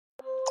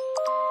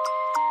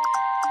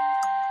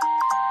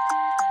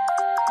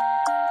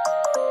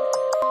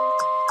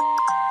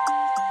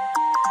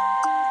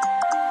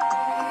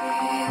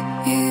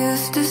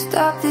used to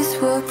stop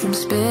this world from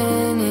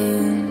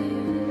spinning.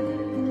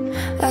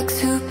 Like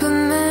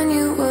Superman,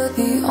 you were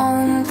the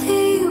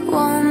only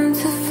one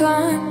to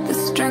find the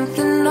strength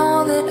in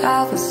all that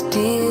I was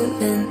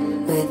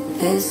dealing with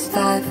this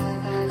life,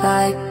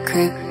 like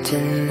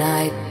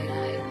kryptonite.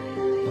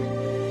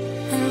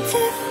 And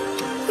if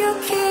you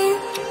keep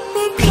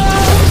me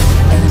close,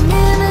 a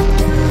minute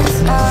in this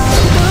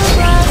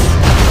hourglass,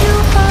 you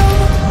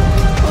hold.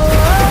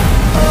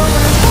 Oh, oh,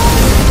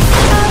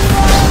 I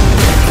want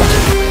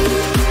to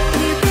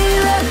be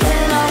there,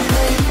 and I'll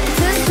wait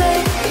to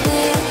save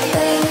me,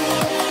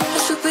 a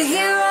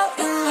superhero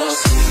in your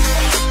sleep.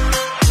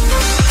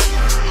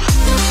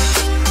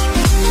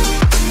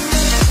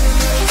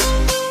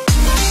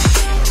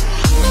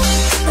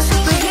 A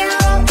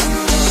superhero in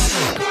your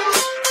sleep.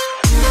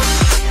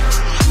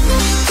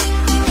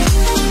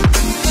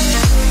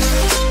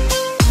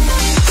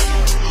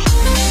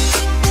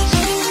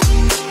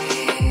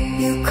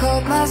 You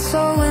caught my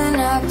soul when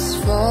I was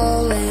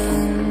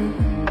falling.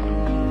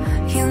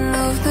 You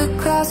moved the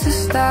clouds to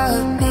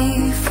stop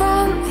me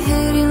from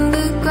hitting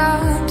the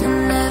ground.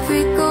 And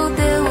every goal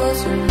there was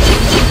a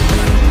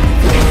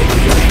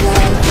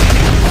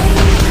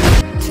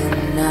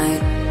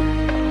tonight.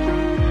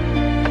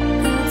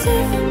 And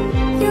if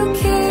you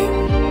keep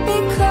me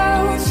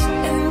close,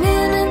 a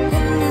minute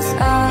in this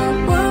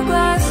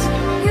hourglass,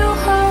 you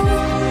hold.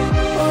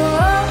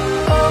 Oh, oh,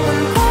 oh,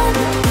 and when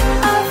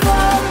I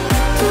fall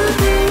to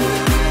be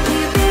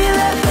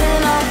there,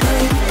 and I'll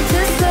wait to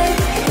save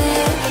me,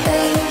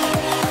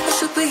 a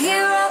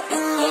superhero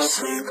in your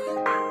sleep.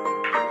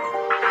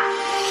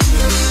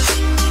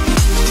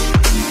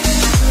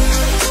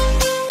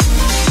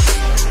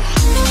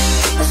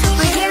 A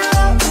superhero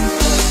in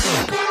your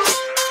sleep.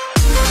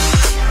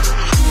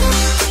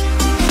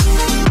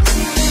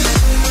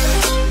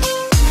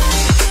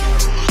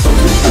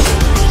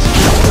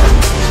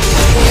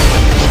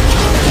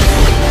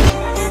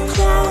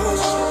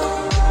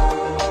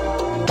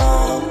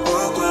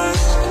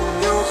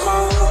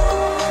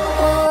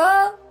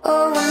 Oh,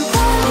 oh, and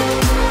when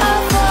I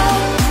fall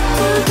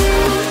to be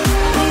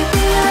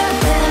there,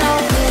 and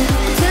I'll wait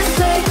to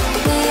save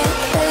me,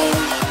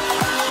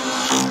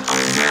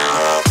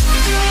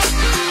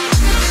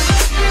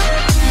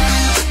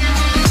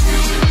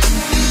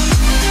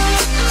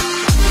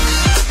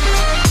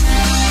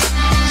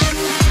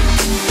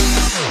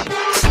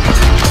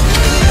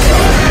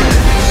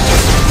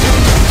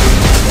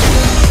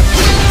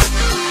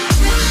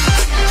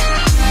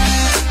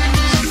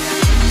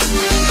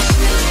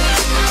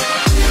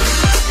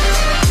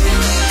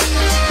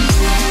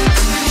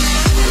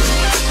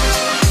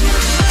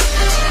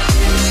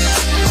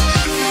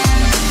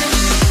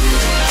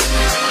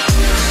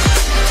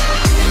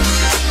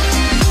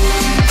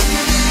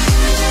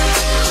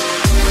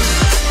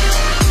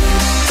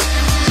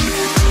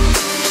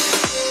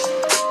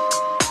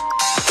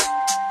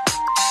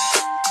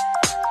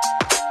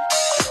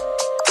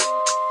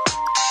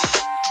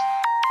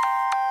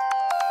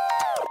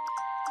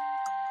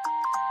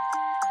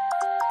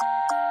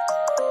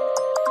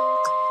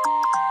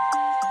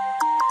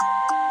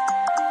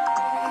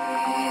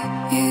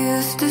 you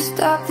used to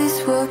stop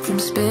this world from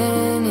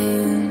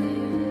spinning.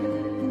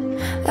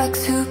 Like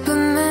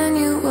Superman,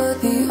 you were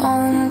the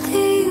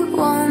only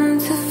one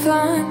to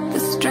find the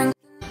strength.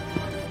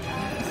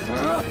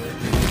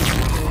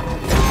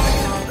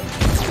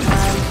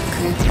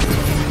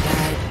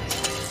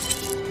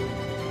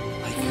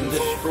 I can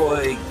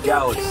destroy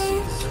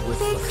galaxies with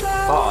the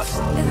thought.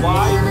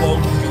 Why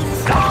won't you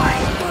die?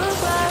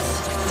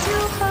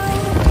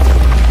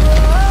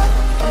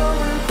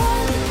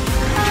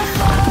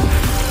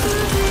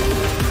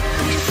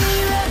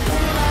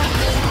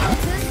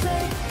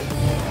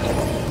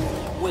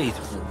 Wait,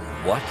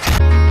 what?